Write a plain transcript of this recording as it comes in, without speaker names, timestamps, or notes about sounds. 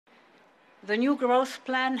The new growth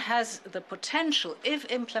plan has the potential, if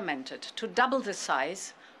implemented, to double the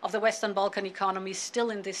size of the Western Balkan economy still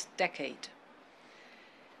in this decade.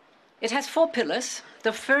 It has 4 pillars.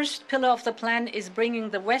 The first pillar of the plan is bringing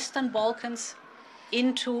the Western Balkans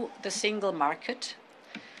into the single market.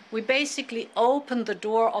 We basically open the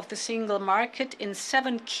door of the single market in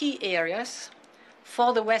 7 key areas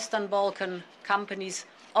for the Western Balkan companies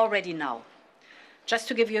already now. Just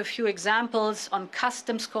to give you a few examples on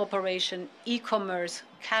customs cooperation, e-commerce,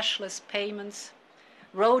 cashless payments,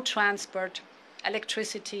 road transport,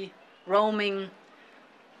 electricity, roaming,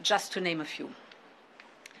 just to name a few.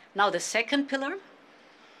 Now, the second pillar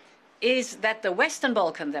is that the Western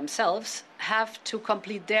Balkans themselves have to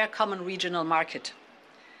complete their common regional market.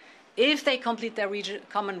 If they complete their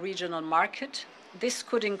common regional market, this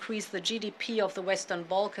could increase the GDP of the Western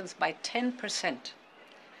Balkans by 10%.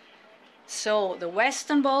 So the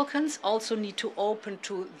Western Balkans also need to open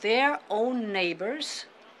to their own neighbors,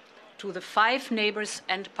 to the 5 neighbors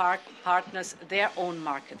and partners, their own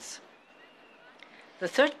markets. The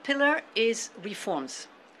third pillar is reforms.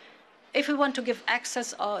 If we want to give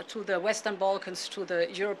access to the Western Balkans to the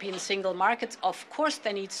European single markets, of course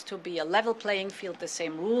there needs to be a level playing field, the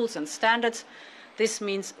same rules and standards. This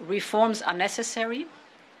means reforms are necessary.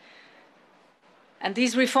 And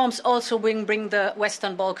these reforms also bring the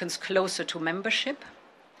Western Balkans closer to membership.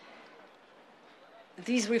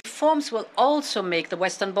 These reforms will also make the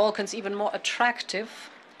Western Balkans even more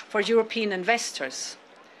attractive for European investors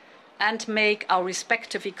and make our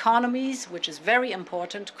respective economies, which is very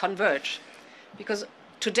important, converge. Because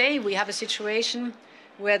today we have a situation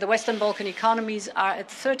where the Western Balkan economies are at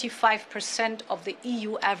 35% of the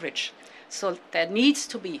EU average. So there needs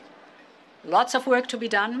to be lots of work to be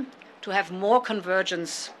done to have more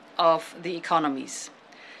convergence of the economies.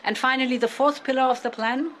 And finally, the fourth pillar of the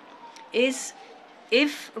plan is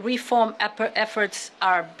if reform efforts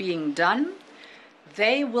are being done,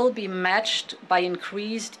 they will be matched by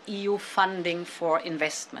increased EU funding for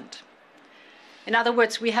investment. In other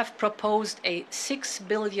words, we have proposed a 6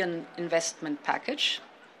 billion investment package.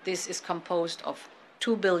 This is composed of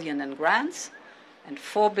 2 billion in grants and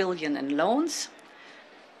 4 billion in loans.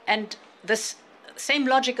 And this same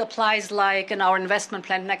logic applies like in our investment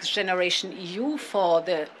plan Next Generation EU for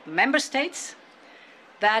the member states.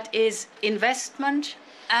 That is investment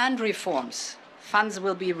and reforms. Funds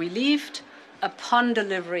will be relieved upon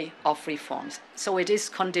delivery of reforms. So it is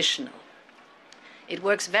conditional. It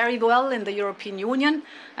works very well in the European Union.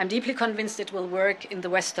 I'm deeply convinced it will work in the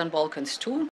Western Balkans too.